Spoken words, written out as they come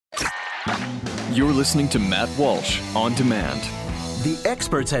You're listening to Matt Walsh On Demand. The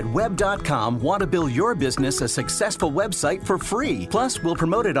experts at Web.com want to build your business a successful website for free. Plus, we'll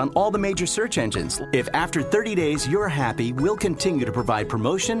promote it on all the major search engines. If after 30 days you're happy, we'll continue to provide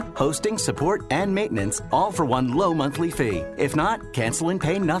promotion, hosting, support, and maintenance, all for one low monthly fee. If not, cancel and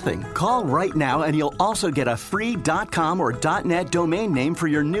pay nothing. Call right now and you'll also get a free .com or .net domain name for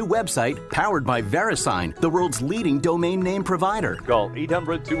your new website, powered by VeriSign, the world's leading domain name provider. Call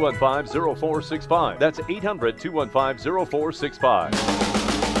 800-215-0465. That's 800-215-0465.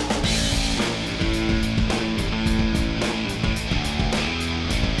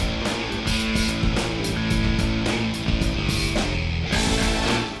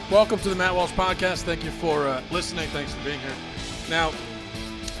 Welcome to the Matt Walsh Podcast. Thank you for listening. Thanks for being here. Now,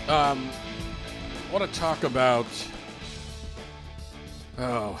 I want to talk about...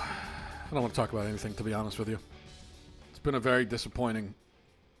 I don't want to talk about anything, to be honest with you. It's been a very disappointing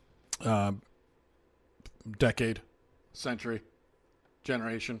decade, century,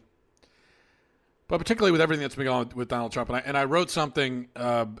 generation. But particularly with everything that's been going on with Donald Trump. And I wrote something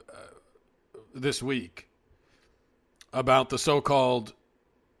this week about the so-called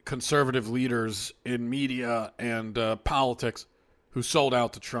conservative leaders in media and politics who sold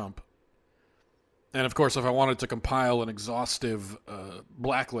out to Trump. And, of course, if I wanted to compile an exhaustive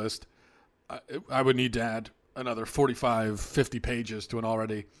blacklist, I would need to add another 45, 50 pages to an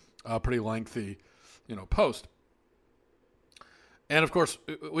already pretty lengthy, post. And, of course,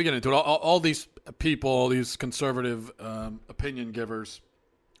 we get into it. All these people, all these conservative opinion givers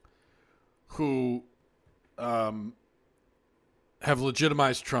who have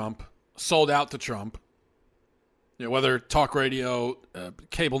legitimized Trump, sold out to Trump, whether talk radio,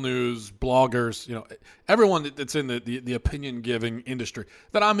 cable news, bloggers, everyone that's in the opinion-giving industry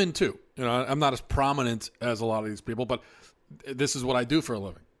that I'm in too. I'm not as prominent as a lot of these people, but this is what I do for a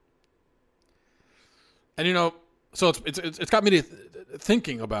living. And, so it's got me to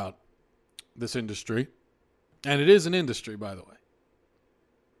thinking about this industry, and it is an industry, by the way.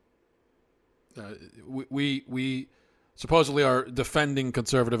 We supposedly are defending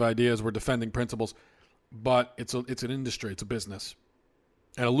conservative ideas, we're defending principles, but it's an industry, it's a business,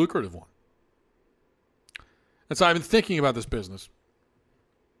 and a lucrative one. And so I've been thinking about this business,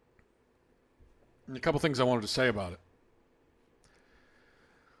 and a couple things I wanted to say about it.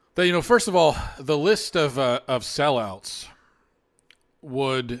 That, first of all, the list of sellouts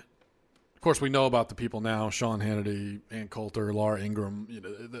would, of course, we know about the people now: Sean Hannity, Ann Coulter, Laura Ingraham,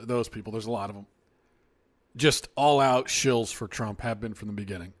 those people. There's a lot of them. Just all-out shills for Trump, have been from the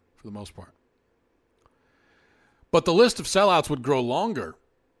beginning, for the most part. But the list of sellouts would grow longer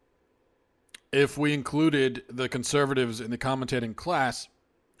if we included the conservatives in the commentating class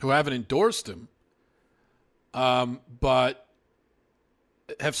who haven't endorsed him, but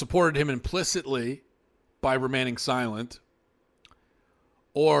have supported him implicitly by remaining silent,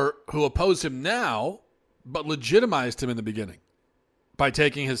 or who oppose him now but legitimized him in the beginning by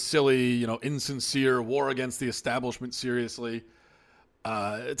taking his silly, insincere war against the establishment seriously,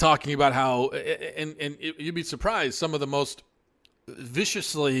 talking about how, and you'd be surprised, some of the most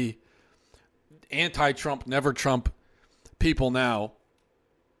viciously anti-Trump, never-Trump people now,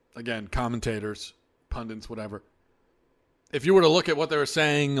 again, commentators, pundits, whatever, if you were to look at what they were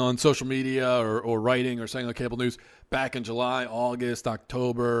saying on social media or writing or saying on cable news back in July, August,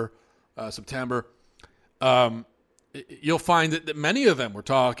 October, September, you'll find that many of them were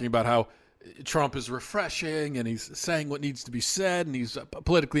talking about how Trump is refreshing and he's saying what needs to be said and he's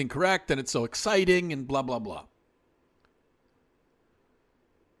politically incorrect and it's so exciting and blah, blah, blah.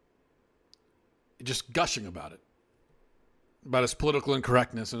 Just gushing about it, about his political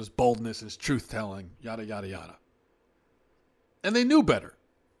incorrectness and his boldness and his truth-telling, yada, yada, yada. And they knew better.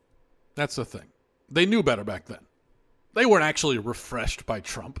 That's the thing. They knew better back then. They weren't actually refreshed by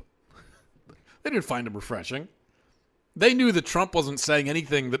Trump. They didn't find him refreshing. They knew that Trump wasn't saying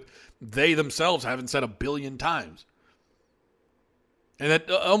anything that they themselves haven't said a billion times. And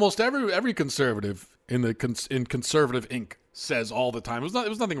that almost every conservative in Conservative Inc. says all the time. It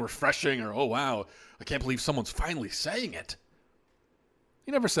was nothing refreshing or, oh, wow, I can't believe someone's finally saying it.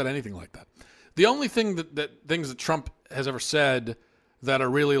 He never said anything like that. The only thing things that Trump has ever said that are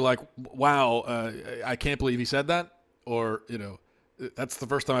really like, wow, I can't believe he said that, or that's the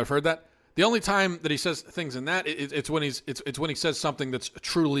first time I've heard that. The only time that he says things in that it's when he says something that's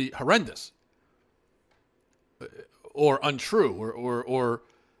truly horrendous, or untrue, or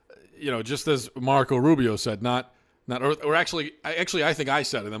just as Marco Rubio said, or actually I think I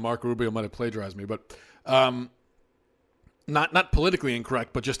said it, and then Marco Rubio might have plagiarized me, but not politically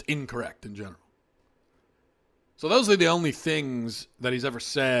incorrect, but just incorrect in general. So those are the only things that he's ever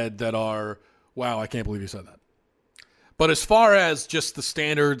said that are Wow, I can't believe you said that. But as far as just the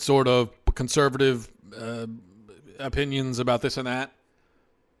standard sort of conservative opinions about this and that,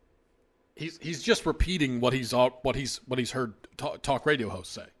 he's just repeating what he's heard talk radio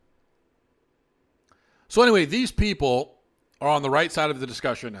hosts say. So anyway, these people are on the right side of the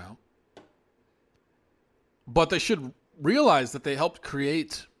discussion now, but they should realize that they helped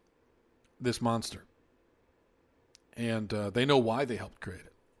create this monster, and they know why they helped create it.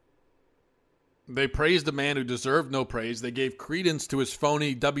 They praised a man who deserved no praise. They gave credence to his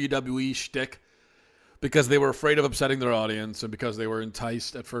phony WWE shtick because they were afraid of upsetting their audience and because they were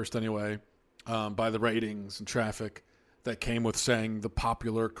enticed, at first anyway, by the ratings and traffic that came with saying the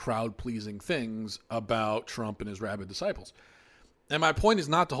popular crowd-pleasing things about Trump and his rabid disciples. And my point is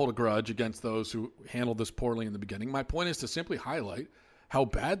not to hold a grudge against those who handled this poorly in the beginning. My point is to simply highlight how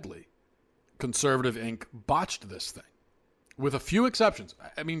badly Conservative Inc. botched this thing, with a few exceptions.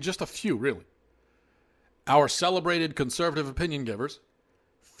 I mean, just a few, really. Our celebrated conservative opinion givers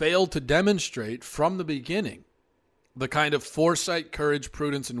failed to demonstrate from the beginning the kind of foresight, courage,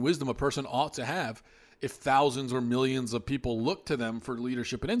 prudence, and wisdom a person ought to have if thousands or millions of people look to them for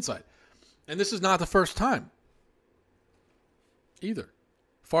leadership and insight. And this is not the first time either.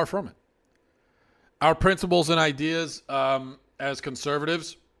 Far from it. Our principles and ideas as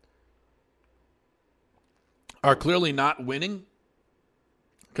conservatives are clearly not winning.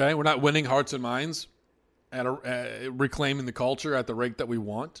 Okay, we're not winning hearts and minds at reclaiming the culture at the rate that we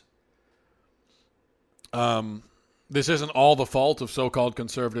want. This isn't all the fault of so-called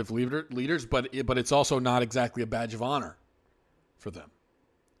conservative leaders, but it's also not exactly a badge of honor for them.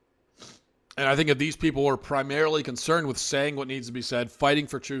 And I think if these people were primarily concerned with saying what needs to be said, fighting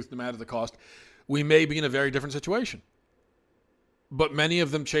for truth no matter the cost, we may be in a very different situation. But many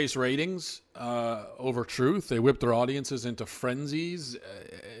of them chase ratings over truth. They whip their audiences into frenzies,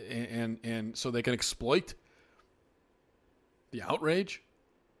 and so they can exploit the outrage.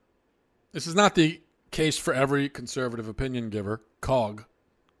 This is not the case for every conservative opinion giver, COG,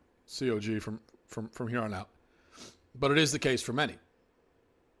 C-O-G from here on out, but it is the case for many.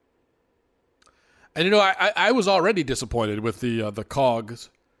 And you know, I was already disappointed with the COGs,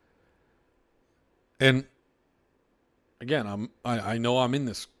 and again, I know I'm in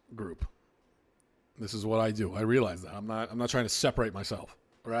this group. This is what I do. I realize that I'm not trying to separate myself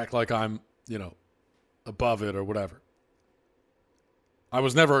or act like I'm above it or whatever. I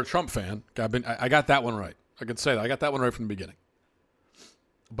was never a Trump fan. I got that one right. I can say that I got that one right from the beginning.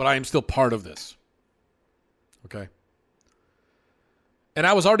 But I am still part of this. Okay. And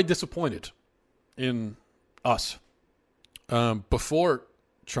I was already disappointed in us before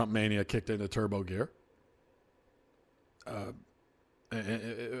Trump mania kicked into turbo gear.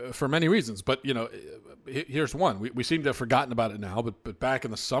 For many reasons, but here's one. We seem to have forgotten about it now, but back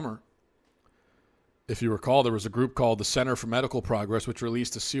in the summer, if you recall, there was a group called the Center for Medical Progress, which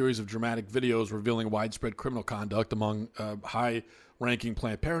released a series of dramatic videos revealing widespread criminal conduct among high-ranking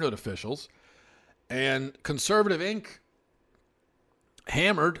Planned Parenthood officials. And Conservative Inc.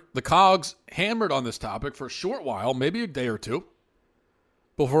 the COGs hammered on this topic for a short while, maybe a day or two,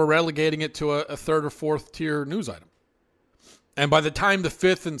 before relegating it to a third or fourth tier news item. And by the time the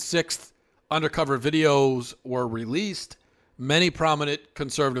fifth and sixth undercover videos were released, many prominent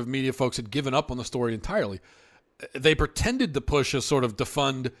conservative media folks had given up on the story entirely. They pretended to push a sort of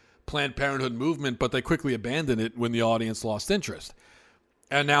defund Planned Parenthood movement, but they quickly abandoned it when the audience lost interest.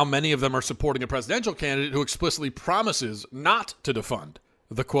 And now many of them are supporting a presidential candidate who explicitly promises not to defund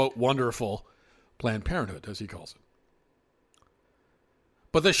the, quote, wonderful Planned Parenthood, as he calls it.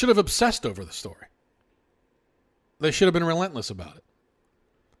 But they should have obsessed over the story. They should have been relentless about it.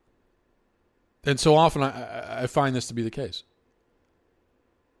 And so often I find this to be the case.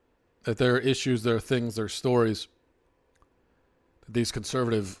 That there are issues, there are things, there are stories that these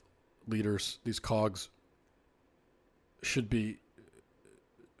conservative leaders, these COGs, should be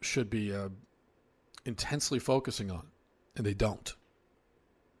intensely focusing on, and they don't.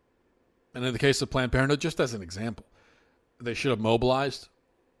 And in the case of Planned Parenthood, just as an example, they should have mobilized,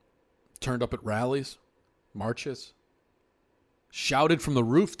 turned up at rallies, marches, shouted from the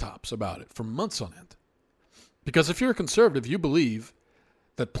rooftops about it for months on end. Because if you're a conservative, you believe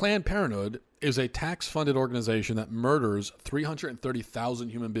that Planned Parenthood is a tax-funded organization that murders 330,000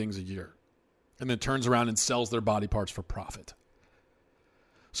 human beings a year and then turns around and sells their body parts for profit.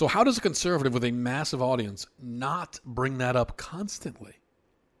 So how does a conservative with a massive audience not bring that up constantly?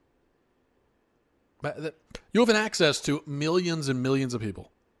 You have an access to millions and millions of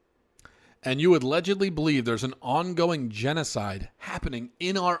people, and you allegedly believe there's an ongoing genocide happening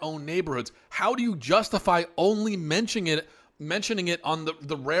in our own neighborhoods. How do you justify only mentioning it mentioning it on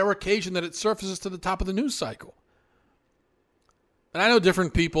the rare occasion that it surfaces to the top of the news cycle. And I know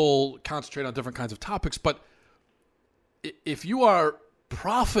different people concentrate on different kinds of topics, but if you are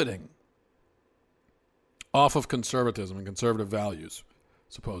profiting off of conservatism and conservative values,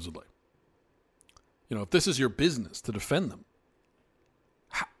 supposedly, if this is your business to defend them,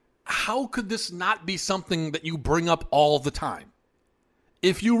 how could this not be something that you bring up all the time?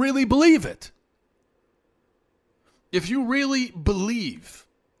 If you really believe it. If you really believe,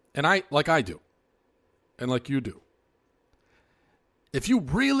 and like I do, and like you do, if you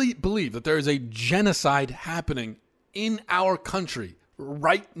really believe that there is a genocide happening in our country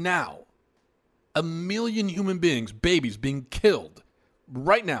right now, 1 million human beings, babies being killed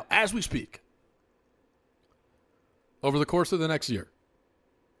right now as we speak, over the course of the next year,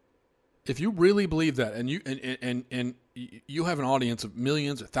 if you really believe that, and you have an audience of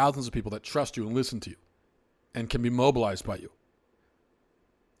millions or thousands of people that trust you and listen to you and can be mobilized by you,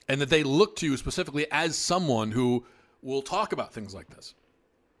 and that they look to you specifically as someone who will talk about things like this,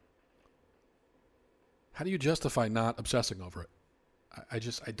 how do you justify not obsessing over it? I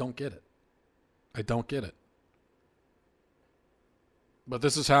don't get it. I don't get it. But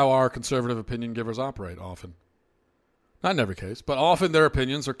this is how our conservative opinion givers operate often. Not in every case, but often their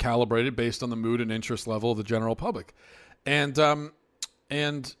opinions are calibrated based on the mood and interest level of the general public. And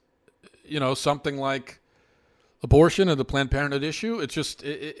something like abortion and the Planned Parenthood issue, it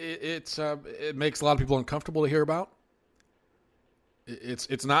makes a lot of people uncomfortable to hear about.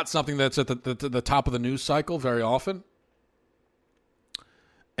 It's not something that's at the top of the news cycle very often.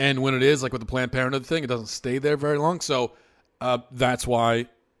 And when it is, like with the Planned Parenthood thing, it doesn't stay there very long. So that's why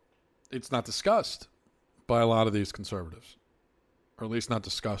it's not discussed by a lot of these conservatives, or at least not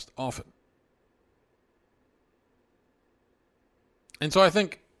discussed often. And so I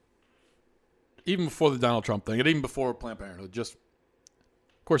think even before the Donald Trump thing, and even before Planned Parenthood, of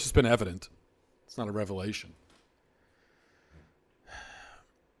course, it's been evident. It's not a revelation.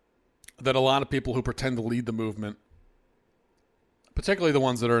 That a lot of people who pretend to lead the movement, particularly the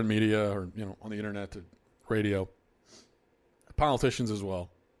ones that are in media or on the internet, or radio, politicians as well,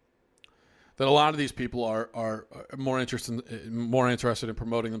 that a lot of these people are more interested in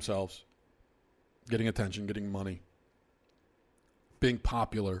promoting themselves, getting attention, getting money, being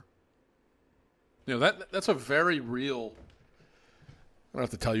popular. That's a very real. I don't have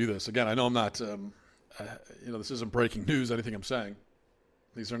to tell you this again. I know I'm not. This isn't breaking news. Anything I'm saying.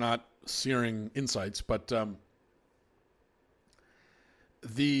 These are not searing insights, but of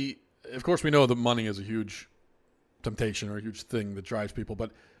course we know that money is a huge temptation or a huge thing that drives people,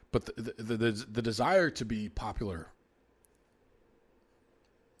 but the desire to be popular,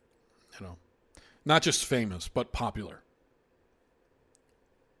 not just famous, but popular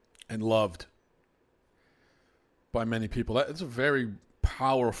and loved by many people, it's a very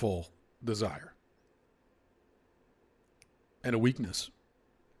powerful desire and a weakness.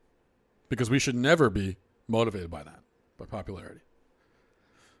 Because we should never be motivated by that, by popularity.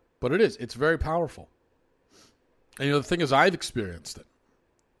 But it is. It's very powerful. And the thing is, I've experienced it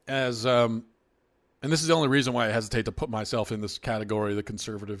as, and this is the only reason why I hesitate to put myself in this category, the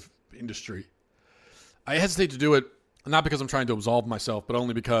conservative industry. I hesitate to do it, not because I'm trying to absolve myself, but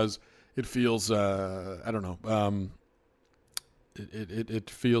only because it feels, it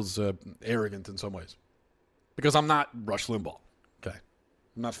feels arrogant in some ways. Because I'm not Rush Limbaugh, okay?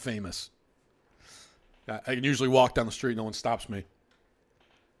 I'm not famous. I can usually walk down the street, no one stops me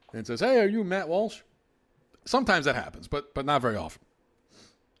and says, "Hey, are you Matt Walsh?" Sometimes that happens, but not very often.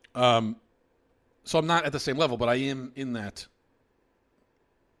 So I'm not at the same level, but I am in that,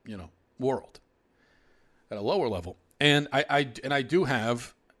 world at a lower level. And I do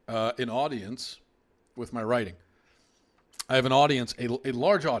have an audience with my writing. I have an audience, a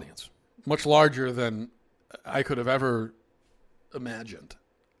large audience, much larger than I could have ever imagined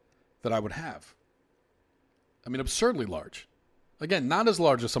that I would have. I mean, absurdly large. Again, not as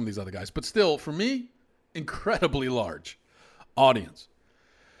large as some of these other guys, but still, for me, incredibly large audience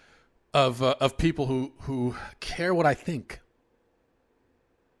of people who care what I think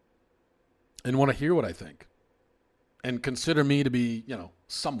and want to hear what I think and consider me to be,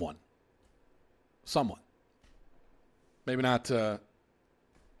 someone. Maybe not the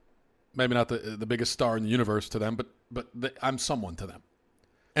biggest star in the universe to them, but I'm someone to them.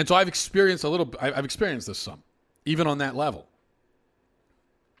 And so I've experienced this some, even on that level.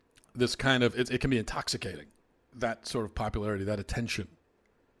 This kind of, it can be intoxicating, that sort of popularity, that attention.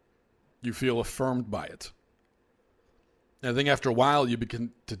 You feel affirmed by it. And I think after a while you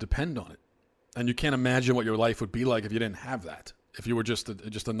begin to depend on it. And you can't imagine what your life would be like if you didn't have that, if you were just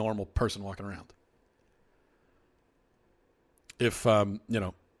a normal person walking around. if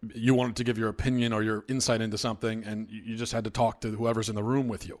you wanted to give your opinion or your insight into something, and you just had to talk to whoever's in the room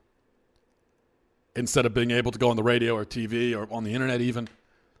with you, instead of being able to go on the radio or TV or on the internet even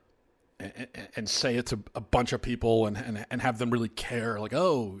and say it to a bunch of people and have them really care, like,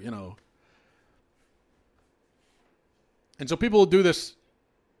 oh, And so people will do this.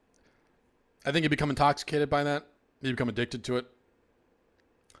 I think you become intoxicated by that. You become addicted to it.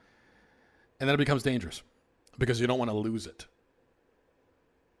 And then it becomes dangerous because you don't want to lose it.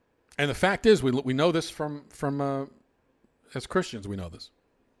 And the fact is, we know this from as Christians, we know this.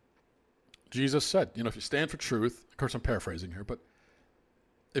 Jesus said, if you stand for truth, of course I'm paraphrasing here, but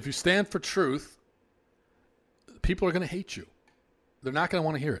if you stand for truth, people are going to hate you. They're not going to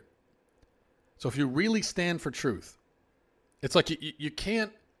want to hear it. So if you really stand for truth, it's like you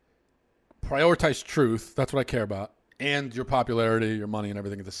can't prioritize truth, that's what I care about, and your popularity, your money, and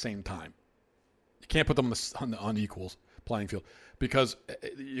everything at the same time. You can't put them on the unequals playing field because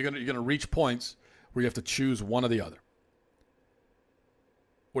you're gonna reach points where you have to choose one or the other,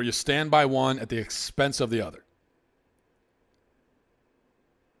 where you stand by one at the expense of the other.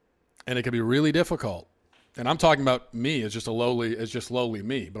 And it can be really difficult. And I'm talking about me as just lowly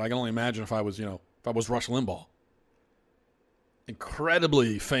me, but I can only imagine if I was Rush Limbaugh.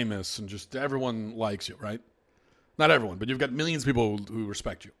 Incredibly famous and just everyone likes you, right? Not everyone, but you've got millions of people who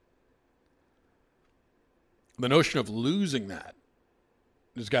respect you. The notion of losing that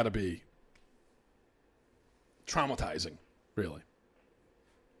has got to be traumatizing, really.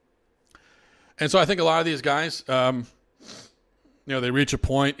 And so I think a lot of these guys, they reach a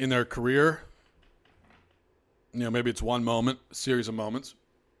point in their career, maybe it's one moment, a series of moments,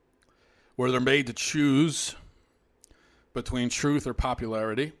 where they're made to choose between truth or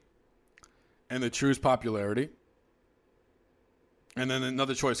popularity, and they choose popularity, and then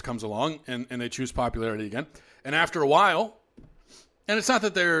another choice comes along, and they choose popularity again. And after a while, and it's not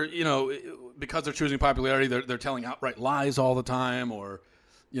that they're, because they're choosing popularity, they're telling outright lies all the time, or,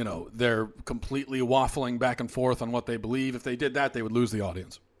 they're completely waffling back and forth on what they believe. If they did that, they would lose the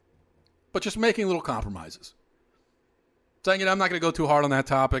audience. But just making little compromises. Saying, I'm not going to go too hard on that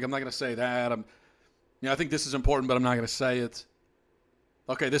topic. I'm not going to say that. I think this is important, but I'm not going to say it.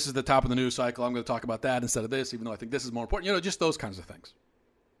 Okay, this is the top of the news cycle. I'm going to talk about that instead of this, even though I think this is more important. Just those kinds of things.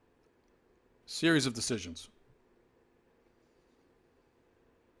 Series of decisions.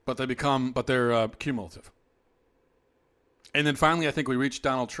 But they're cumulative. And then finally, I think we reached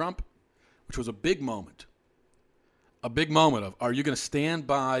Donald Trump, which was a big moment. A big moment of, are you going to stand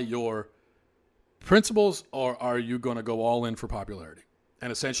by your principles, or are you going to go all in for popularity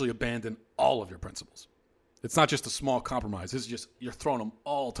and essentially abandon all of your principles? It's not just a small compromise. It's just you're throwing them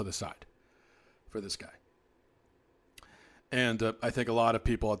all to the side for this guy. And I think a lot of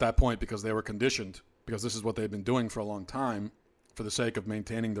people at that point, because they were conditioned, because this is what they've been doing for a long time, for the sake of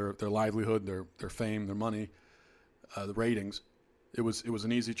maintaining their livelihood, their fame, their money, the ratings, it was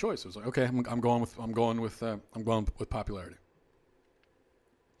an easy choice. It was like, okay, I'm going with popularity.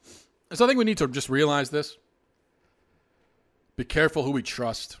 And so I think we need to just realize this. Be careful who we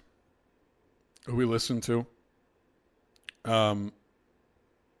trust, who we listen to.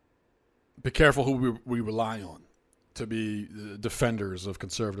 Be careful who we rely on to be the defenders of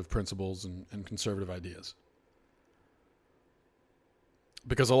conservative principles and conservative ideas.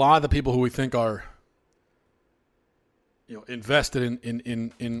 Because a lot of the people who we think are invested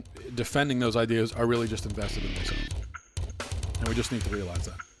in defending those ideas are really just invested in themselves. And we just need to realize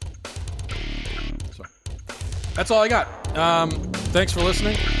that. So that's all I got. Thanks for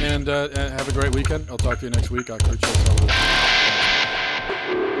listening, and have a great weekend. I'll talk to you next week.